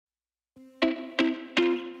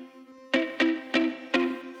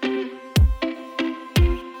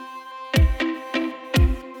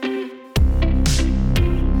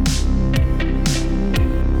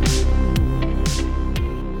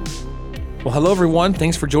Well, hello, everyone.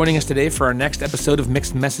 Thanks for joining us today for our next episode of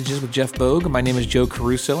Mixed Messages with Jeff Bogue. My name is Joe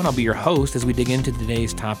Caruso, and I'll be your host as we dig into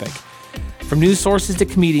today's topic. From news sources to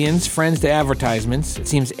comedians, friends to advertisements, it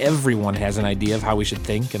seems everyone has an idea of how we should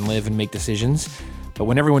think and live and make decisions. But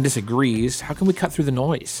when everyone disagrees, how can we cut through the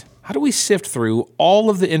noise? How do we sift through all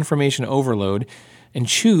of the information overload and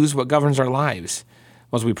choose what governs our lives?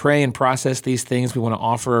 Well, as we pray and process these things, we want to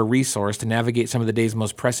offer a resource to navigate some of the day's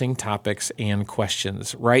most pressing topics and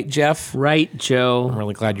questions. Right, Jeff? Right, Joe. I'm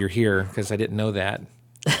really glad you're here because I didn't know that.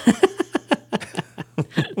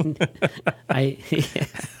 I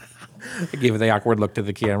gave the awkward look to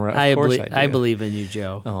the camera. I believe in you,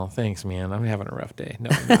 Joe. Oh, thanks, man. I'm having a rough day. No,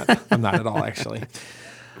 I'm not. I'm not at all, actually.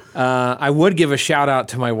 I would give a shout out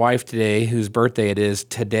to my wife today, whose birthday it is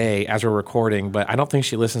today as we're recording, but I don't think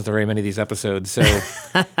she listens to very many of these episodes. So,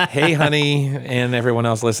 hey, honey, and everyone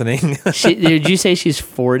else listening. Did you say she's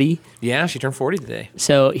 40? Yeah, she turned 40 today.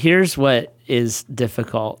 So here's what is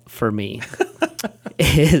difficult for me.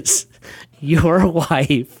 is your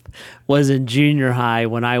wife was in junior high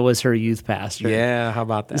when I was her youth pastor. Yeah, how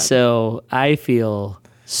about that? So I feel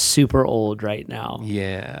super old right now.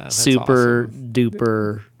 Yeah, that's super awesome.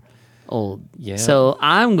 duper old. Yeah. So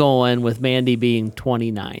I'm going with Mandy being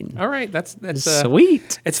 29. All right, that's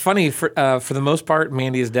sweet. It's funny for the most part.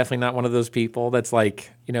 Mandy is definitely not one of those people that's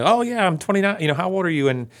like, oh yeah, I'm 29. How old are you?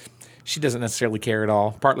 And she doesn't necessarily care at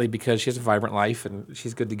all. Partly because she has a vibrant life and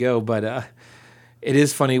she's good to go. But it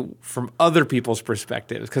is funny from other people's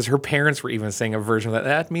perspectives because her parents were even saying a version of that.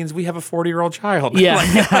 That means we have a 40-year-old child. Yeah,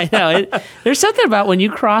 I know. There's something about when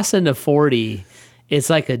you cross into 40. It's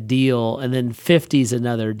like a deal, and then 50 is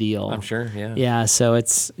another deal. I'm sure, yeah. Yeah, so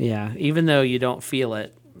even though you don't feel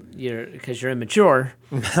it, because you're immature,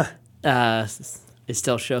 it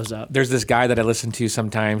still shows up. There's this guy that I listen to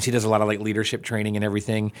sometimes. He does a lot of like leadership training and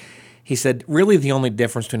everything. He said, really the only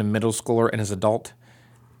difference between a middle schooler and his adult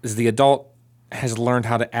is the adult has learned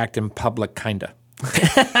how to act in public, kinda.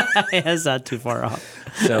 That's not too far off.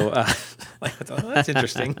 So that's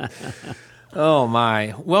interesting. Oh,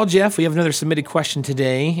 my. Well, Jeff, we have another submitted question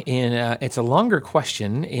today, and it's a longer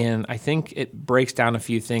question, and I think it breaks down a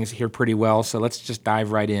few things here pretty well, so let's just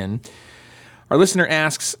dive right in. Our listener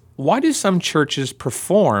asks, why do some churches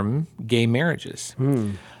perform gay marriages?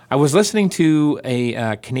 I was listening to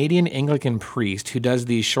a Canadian Anglican priest who does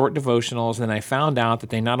these short devotionals, and I found out that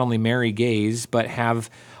they not only marry gays, but have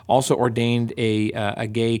also ordained a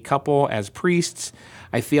gay couple as priests.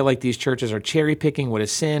 I feel like these churches are cherry-picking what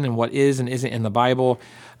is sin and what is and isn't in the Bible.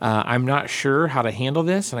 I'm not sure how to handle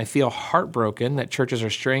this, and I feel heartbroken that churches are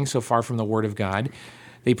straying so far from the Word of God.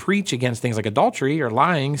 They preach against things like adultery or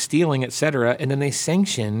lying, stealing, etc., and then they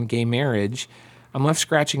sanction gay marriage. I'm left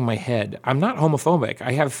scratching my head. I'm not homophobic.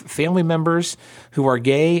 I have family members who are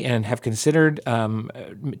gay and have considered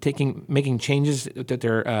making changes that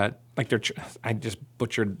they're I just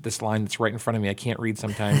butchered this line that's right in front of me. I can't read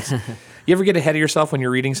sometimes. You ever get ahead of yourself when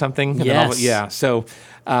you're reading something? Yes. Yeah. So,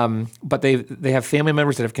 but they have family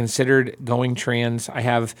members that have considered going trans. I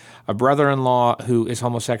have a brother-in-law who is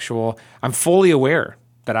homosexual. I'm fully aware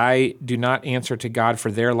that I do not answer to God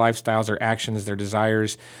for their lifestyles, their actions, their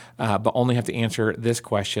desires, but only have to answer this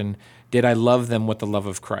question: did I love them with the love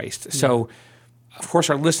of Christ? Yeah. So, of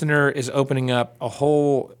course, our listener is opening up a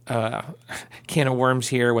whole can of worms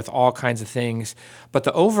here with all kinds of things. But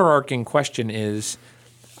the overarching question is,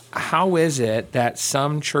 how is it that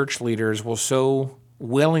some church leaders will so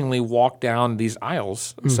willingly walk down these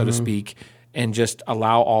aisles, so to speak, and just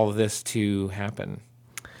allow all of this to happen?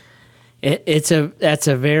 That's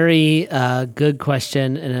a very good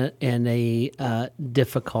question and a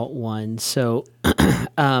difficult one. So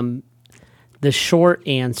the short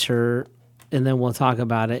answer, and then we'll talk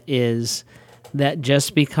about it, is that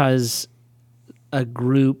just because a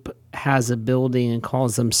group has a building and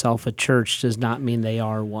calls themselves a church does not mean they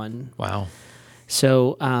are one. Wow.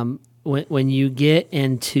 So when you get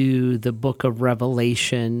into the book of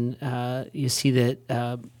Revelation, you see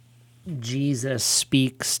that Jesus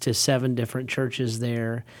speaks to 7 different churches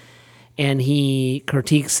there, and he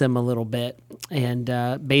critiques them a little bit. And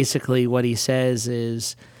basically what he says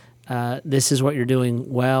is, this is what you're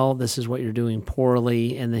doing well, this is what you're doing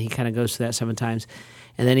poorly, and then he kind of goes through that 7 times.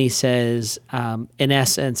 And then he says, in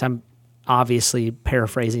essence, I'm obviously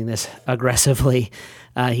paraphrasing this aggressively,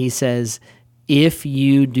 he says, if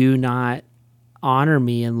you do not honor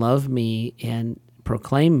me and love me and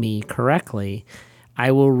proclaim me correctly,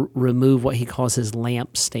 I will remove what he calls his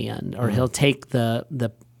lampstand, or he'll take the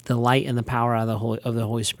light and the power out of the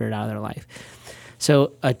Holy Spirit out of their life.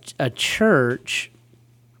 So a church,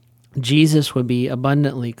 Jesus would be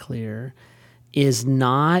abundantly clear, is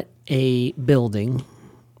not a building.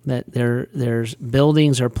 that there's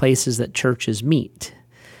buildings or places that churches meet.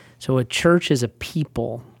 So a church is a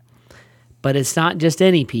people, but it's not just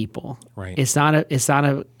any people. Right. It's not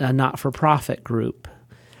a not-for-profit group.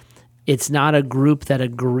 It's not a group that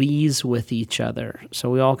agrees with each other. So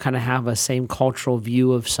we all kind of have a same cultural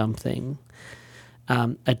view of something.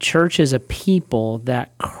 A church is a people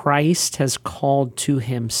that Christ has called to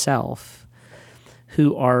himself,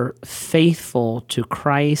 who are faithful to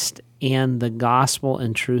Christ and the gospel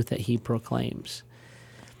and truth that he proclaims.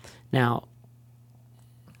 Now,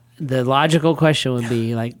 the logical question would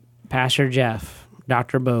be like, Pastor Jeff,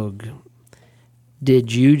 Dr. Bogue,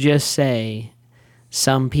 did you just say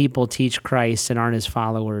some people teach Christ and aren't his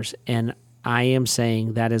followers? And I am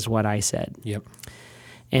saying that is what I said. Yep.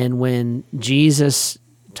 And when Jesus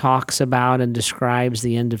talks about and describes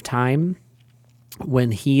the end of time,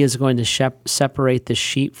 when he is going to separate the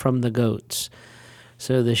sheep from the goats.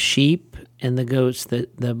 So the sheep and the goats,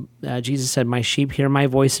 Jesus said, my sheep hear my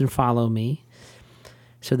voice and follow me.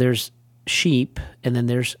 So there's sheep, and then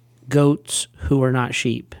there's goats who are not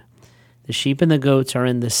sheep. The sheep and the goats are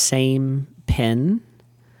in the same pen.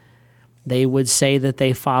 They would say that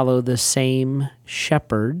they follow the same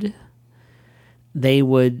shepherd. They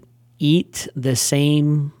would eat the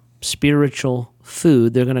same spiritual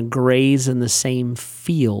food. They're going to graze in the same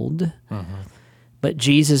field. Mm-hmm. But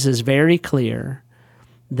Jesus is very clear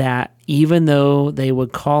that even though they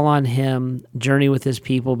would call on him, journey with his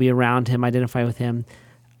people, be around him, identify with him,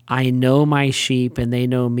 I know my sheep and they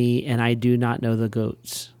know me, and I do not know the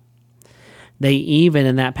goats. They even,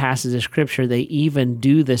 in that passage of scripture, they even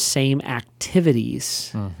do the same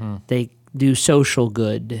activities. Mm-hmm. They do social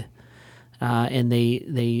good, and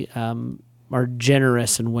they are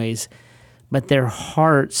generous in ways. But their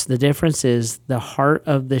hearts, the difference is the heart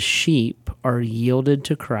of the sheep are yielded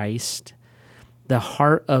to Christ. The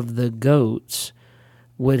heart of the goats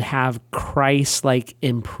would have Christ-like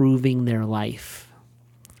improving their life.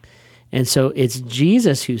 And so it's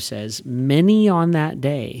Jesus who says, many on that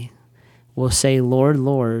day will say, Lord,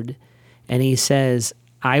 Lord. And he says,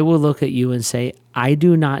 I will look at you and say, I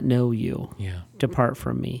do not know you. Yeah. Depart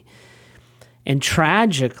from me. And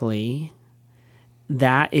tragically,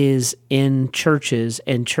 that is in churches,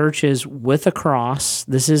 and churches with a cross.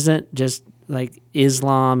 This isn't just like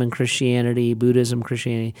Islam and Christianity, Buddhism,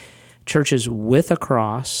 Christianity. Churches with a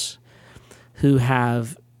cross who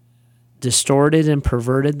have distorted and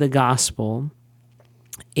perverted the gospel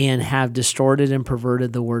and have distorted and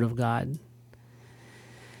perverted the word of God.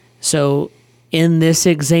 So in this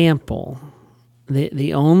example,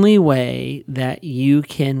 the only way that you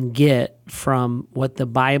can get from what the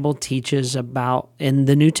Bible teaches about in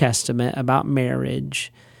the New Testament about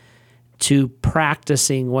marriage to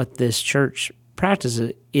practicing what this church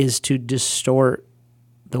practices is to distort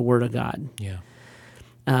the word of God. Yeah.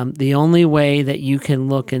 The only way that you can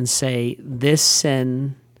look and say this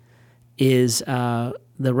sin is the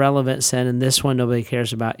relevant sin and this one nobody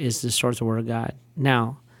cares about is distort the word of God.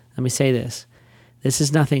 Now, let me say this. This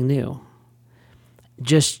is nothing new.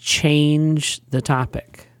 Just change the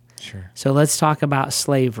topic. Sure. So let's talk about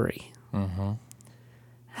slavery. Mm-hmm.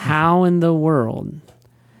 How in the world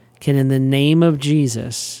can, in the name of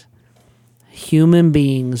Jesus, human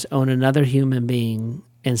beings own another human being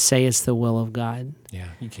and say it's the will of God? Yeah,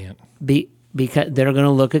 you can't. Because they're going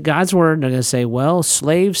to look at God's word and they're going to say, well,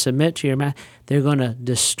 slaves, submit to your master. They're going to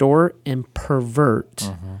distort and pervert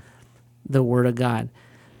the word of God.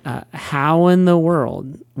 How in the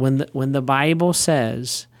world, when the Bible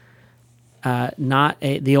says,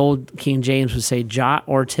 the old King James would say jot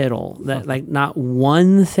or tittle, that like not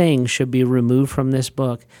one thing should be removed from this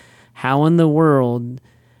book, how in the world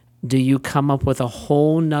do you come up with a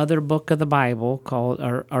whole nother book of the Bible called,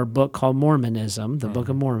 or our book called Mormonism, the Book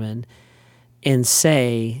of Mormon, and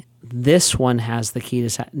say this one has the key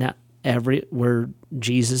to now? We're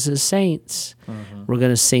Jesus' saints. We're going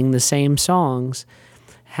to sing the same songs.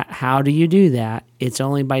 How do you do that? It's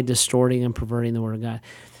only by distorting and perverting the word of God.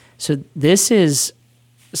 So this is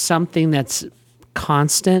something that's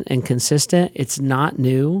constant and consistent. It's not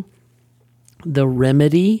new. The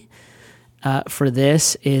remedy for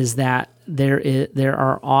this is that there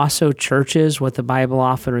are also churches, what the Bible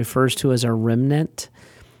often refers to as a remnant,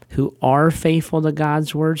 who are faithful to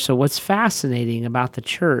God's word. So what's fascinating about the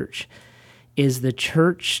church is the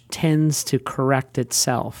church tends to correct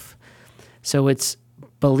itself. So it's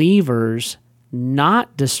believers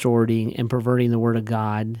not distorting and perverting the word of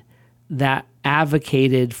God that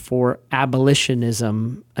advocated for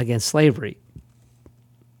abolitionism against slavery.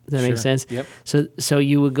 Does that make sense? Yep. So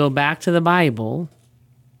you would go back to the Bible,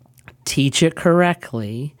 teach it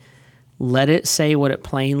correctly, let it say what it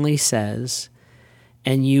plainly says,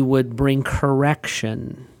 and you would bring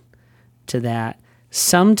correction to that.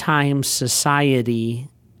 Sometimes society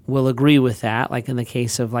will agree with that, like in the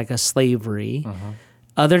case of like a slavery.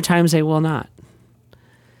 Other times they will not.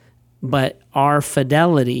 But our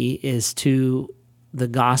fidelity is to the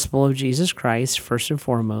gospel of Jesus Christ, first and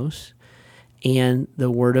foremost, and the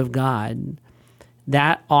Word of God.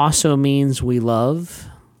 That also means we love.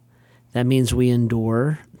 That means we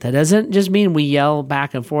endure. That doesn't just mean we yell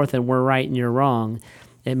back and forth and we're right and you're wrong.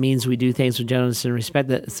 It means we do things with gentleness and respect.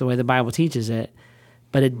 That's the way the Bible teaches it.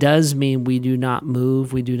 But it does mean we do not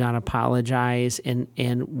move, we do not apologize, and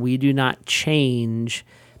we do not change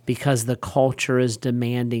because the culture is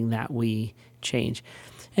demanding that we change.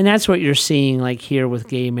 And that's what you're seeing like here with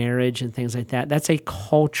gay marriage and things like that. That's a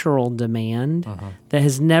cultural demand that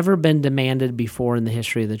has never been demanded before in the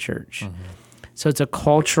history of the church. So it's a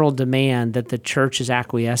cultural demand that the church is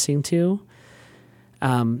acquiescing to,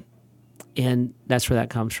 and that's where that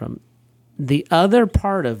comes from. The other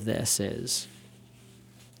part of this is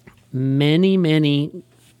many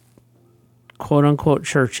quote-unquote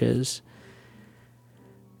churches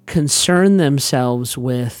concern themselves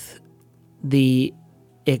with the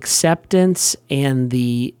acceptance and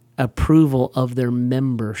the approval of their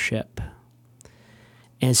membership.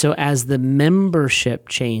 And so as the membership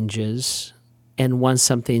changes and wants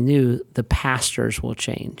something new, the pastors will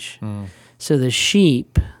change. So the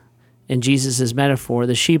sheep, in Jesus' metaphor,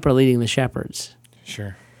 the sheep are leading the shepherds.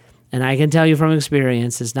 Sure. And I can tell you from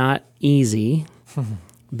experience, it's not easy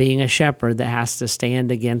being a shepherd that has to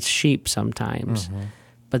stand against sheep sometimes.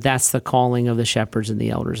 But that's the calling of the shepherds and the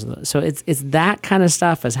elders. So it's that kind of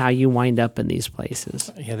stuff is how you wind up in these places.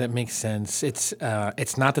 Yeah, that makes sense. It's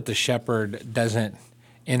not that the shepherd doesn't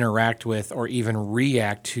interact with or even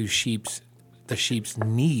react to the sheep's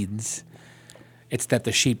needs. It's that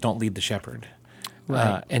the sheep don't lead the shepherd.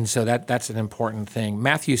 Right. And so that's an important thing.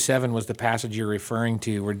 Matthew 7 was the passage you're referring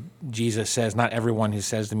to where Jesus says, "Not everyone who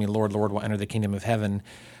says to me, 'Lord, Lord,' will enter the kingdom of heaven,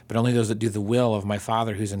 but only those that do the will of my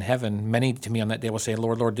Father who's in heaven. Many to me on that day will say,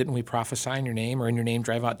 'Lord, Lord, didn't we prophesy in your name, or in your name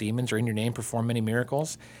drive out demons, or in your name perform many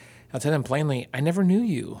miracles?' I'll tell them plainly, I never knew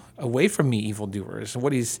you. Away from me, evildoers." And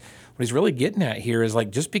what he's really getting at here is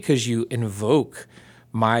like, just because you invoke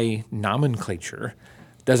my nomenclature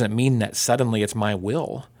doesn't mean that suddenly it's my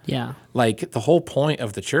will. Yeah. Like the whole point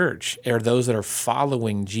of the church are those that are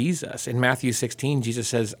following Jesus. In Matthew 16, Jesus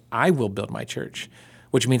says, "I will build my church,"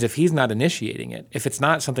 which means if he's not initiating it, if it's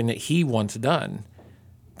not something that he wants done,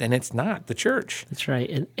 then it's not the church. That's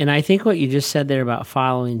right. And I think what you just said there about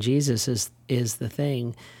following Jesus is the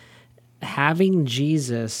thing. Having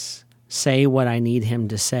Jesus say what I need him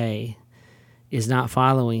to say is not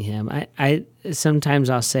following him. I sometimes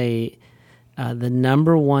I'll say the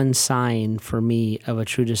number one sign for me of a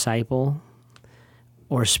true disciple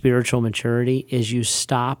or spiritual maturity is you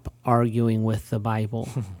stop arguing with the Bible.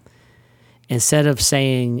 Instead of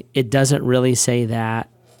saying it doesn't really say that,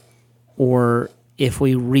 or if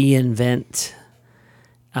we reinvent,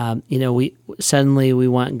 we suddenly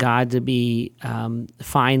want God to be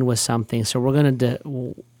fine with something, so we're going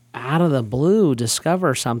to out of the blue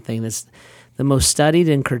discover something that's the most studied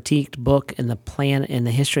and critiqued book in the planet, in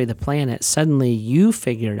the history of the planet. Suddenly you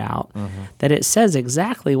figured out that it says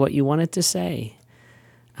exactly what you want it to say.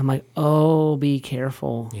 I'm like, oh, be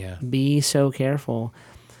careful. Yeah. Be so careful.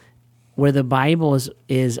 Where the Bible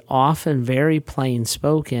is often very plain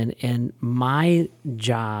spoken, and my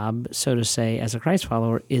job, so to say, as a Christ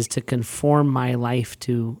follower, is to conform my life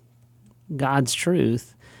to God's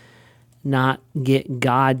truth, not get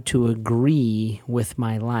God to agree with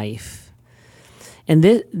my life. And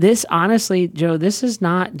this honestly, Joe, this is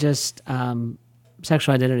not just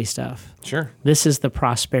sexual identity stuff. Sure. This is the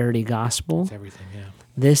prosperity gospel. It's everything, yeah.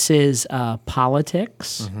 This is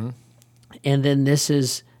politics. And then this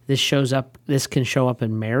can show up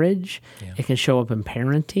in marriage. Yeah. It can show up in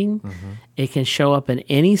parenting. It can show up in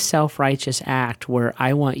any self-righteous act where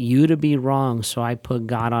I want you to be wrong, so I put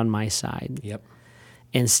God on my side. Yep.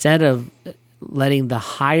 Instead of letting the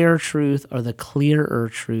higher truth or the clearer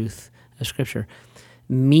truth of Scripture,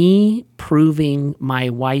 me proving my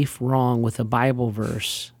wife wrong with a Bible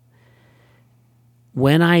verse,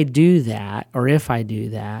 when I do that, or if I do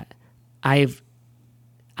that, I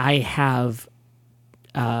have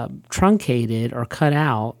truncated or cut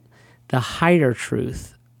out the higher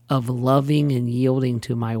truth of loving and yielding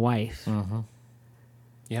to my wife.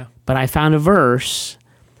 Yeah. But I found a verse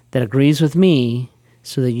that agrees with me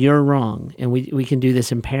so that you're wrong. And we can do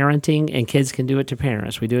this in parenting, and kids can do it to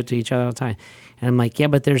parents. We do it to each other all the time. And I'm like, yeah,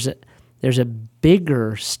 but there's a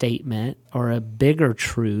bigger statement or a bigger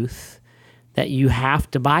truth that you have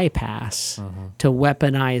to bypass to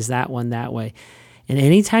weaponize that one that way. And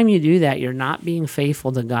anytime you do that, you're not being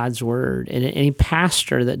faithful to God's word. And any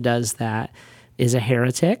pastor that does that is a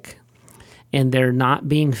heretic, and they're not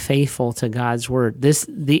being faithful to God's word.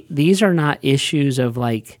 These are not issues of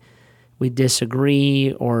like we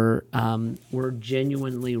disagree or we're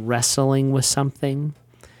genuinely wrestling with something.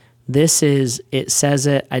 This is, it says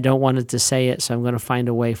it, I don't want it to say it, so I'm going to find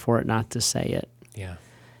a way for it not to say it. Yeah.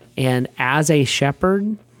 And as a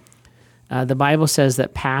shepherd, the Bible says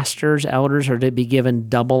that pastors, elders are to be given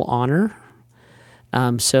double honor.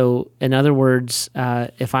 So in other words,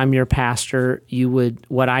 if I'm your pastor,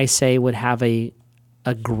 what I say would have a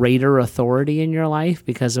greater authority in your life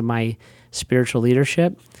because of my spiritual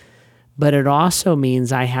leadership. But it also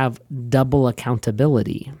means I have double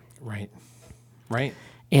accountability. Right. Right.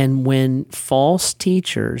 And when false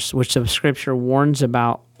teachers, which the scripture warns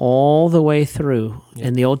about all the way through,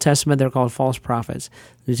 in the Old Testament, they're called false prophets.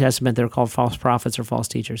 The New Testament, they're called false prophets or false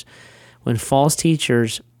teachers. When false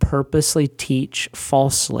teachers purposely teach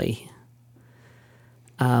falsely,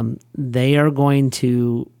 they are going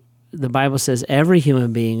to, the Bible says every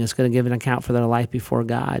human being is going to give an account for their life before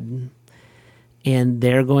God. And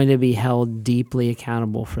they're going to be held deeply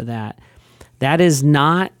accountable for that. That is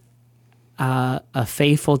not a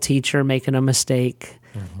faithful teacher making a mistake.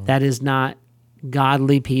 Mm-hmm. That is not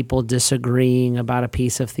godly people disagreeing about a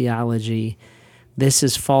piece of theology. This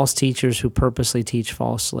is false teachers who purposely teach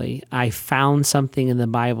falsely. I found something in the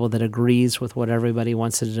Bible that agrees with what everybody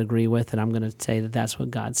wants to agree with, and I'm going to say that that's what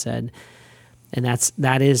God said. And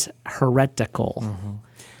that is heretical. Mm-hmm.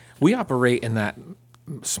 We operate in that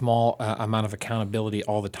small amount of accountability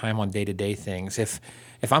all the time on day-to-day things. If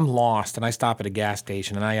I'm lost and I stop at a gas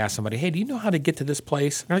station and I ask somebody, hey, do you know how to get to this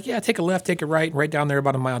place? And they're like, yeah, take a left, take a right down there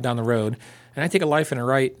about a mile down the road. And I take a left and a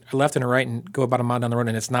right and go about a mile down the road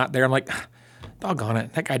and it's not there. I'm like, doggone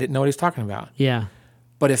it, that guy didn't know what he's talking about. Yeah.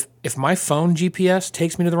 But if my phone GPS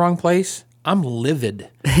takes me to the wrong place, I'm livid.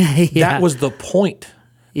 Yeah. That was the point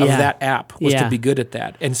of that app, was to be good at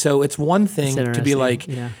that. And so it's one thing to be like,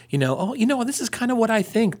 this is kind of what I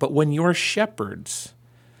think. But when your shepherds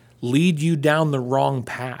lead you down the wrong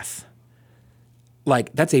path,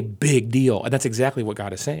 like that's a big deal. And that's exactly what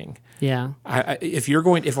God is saying. Yeah. If we're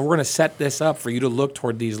going to set this up for you to look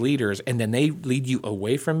toward these leaders and then they lead you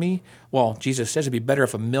away from me, well, Jesus says it'd be better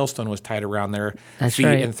if a millstone was tied around their feet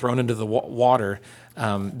and thrown into the water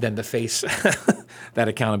than to face that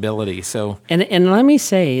accountability. So, and let me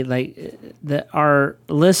say, like, our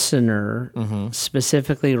listener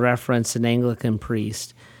specifically referenced an Anglican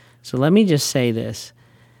priest. So let me just say this: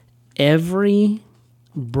 every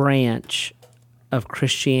branch of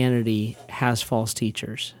Christianity has false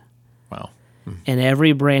teachers. Wow. And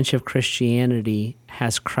every branch of Christianity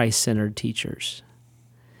has Christ-centered teachers.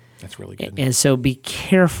 That's really good. And so be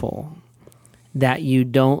careful that you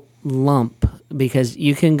don't lump, because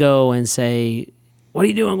you can go and say, what are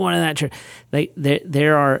you doing going to that church?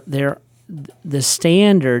 The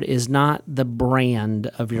standard is not the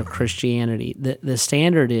brand of your Christianity. The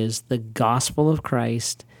standard is the gospel of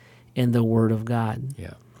Christ and the word of God.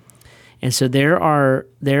 Yeah. And so there are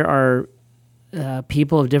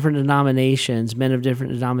people of different denominations, men of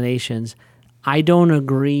different denominations. I don't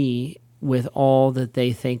agree with all that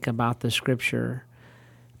they think about the scripture,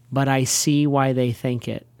 but I see why they think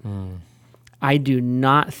it. I do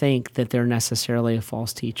not think that they're necessarily a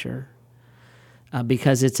false teacher,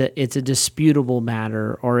 because it's a disputable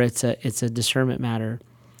matter, or it's a discernment matter.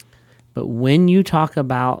 But when you talk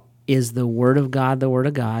about, is the word of God the word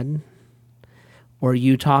of God, or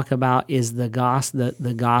you talk about, is the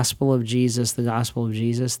gospel of Jesus the gospel of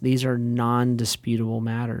Jesus, these are non-disputable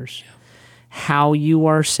matters. Yeah. How you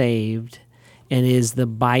are saved, and is the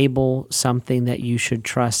Bible something that you should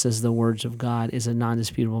trust as the words of God, is a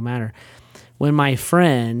non-disputable matter. When my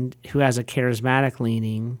friend, who has a charismatic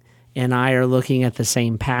leaning, and I are looking at the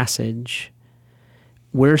same passage,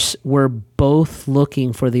 we're both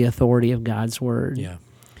looking for the authority of God's word. Yeah.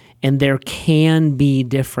 And there can be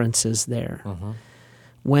differences there. Uh-huh.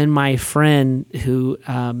 When my friend, who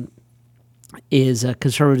is a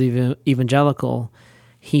conservative evangelical,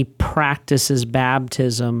 he practices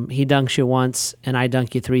baptism. He dunks you once, and I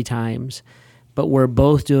dunk you 3 times. But we're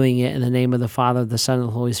both doing it in the name of the Father, the Son, and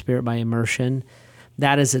the Holy Spirit by immersion.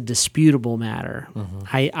 That is a disputable matter.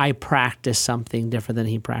 Uh-huh. I practice something different than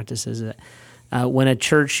he practices it. When a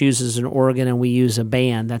church uses an organ and we use a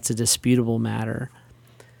band, that's a disputable matter.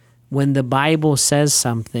 When the Bible says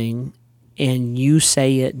something and you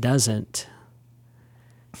say it doesn't,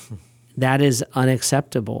 that is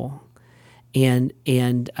unacceptable. And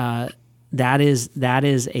that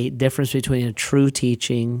is a difference between a true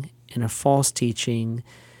teaching and a false teaching.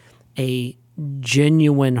 A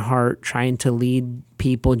genuine heart trying to lead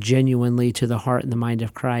people genuinely to the heart and the mind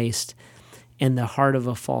of Christ, and the heart of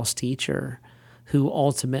a false teacher who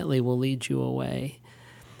ultimately will lead you away.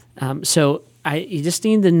 So you just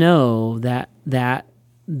need to know that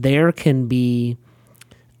there can be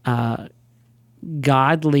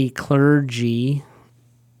godly clergy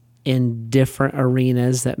in different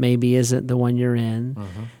arenas that maybe isn't the one you're in.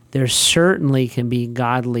 Mm-hmm. There certainly can be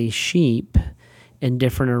godly sheep in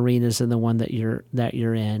different arenas than the one that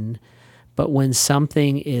you're in. But when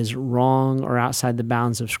something is wrong or outside the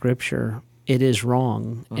bounds of Scripture, it is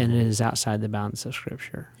wrong, mm-hmm. and it is outside the bounds of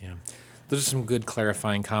Scripture. Yeah, those are some good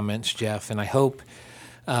clarifying comments, Jeff, and I hope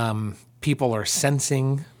people are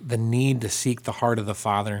sensing the need to seek the heart of the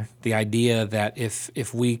Father, the idea that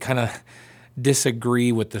if we kind of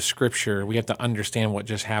disagree with the Scripture, we have to understand what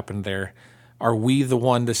just happened there. Are we the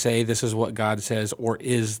one to say this is what God says, or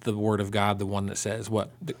is the Word of God the one that says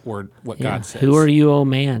what God says? Who are you, oh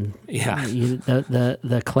man? Yeah.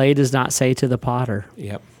 The clay does not say to the potter.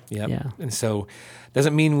 Yep. Yeah. And so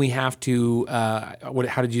doesn't mean we have to,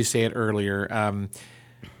 how did you say it earlier?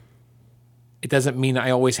 It doesn't mean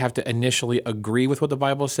I always have to initially agree with what the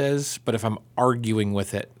Bible says, but if I'm arguing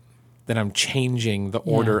with it, then I'm changing the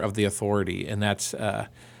order of the authority. And that's, I'm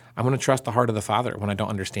going to trust the heart of the Father when I don't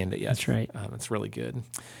understand it yet. That's right. That's really good.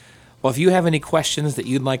 Well, if you have any questions that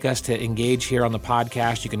you'd like us to engage here on the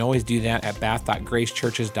podcast, you can always do that at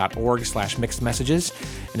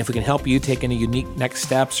bath.gracechurches.org/mixedmessages. And if we can help you take any unique next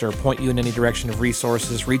steps or point you in any direction of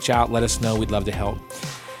resources, reach out, let us know. We'd love to help.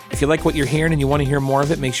 If you like what you're hearing and you want to hear more of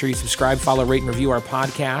it, make sure you subscribe, follow, rate, and review our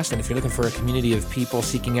podcast. And if you're looking for a community of people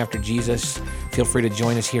seeking after Jesus, feel free to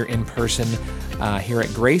join us here in person here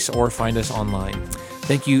at Grace, or find us online.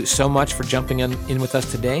 Thank you so much for jumping in with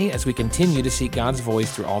us today as we continue to seek God's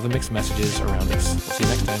voice through all the mixed messages around us. We'll see you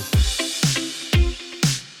next time.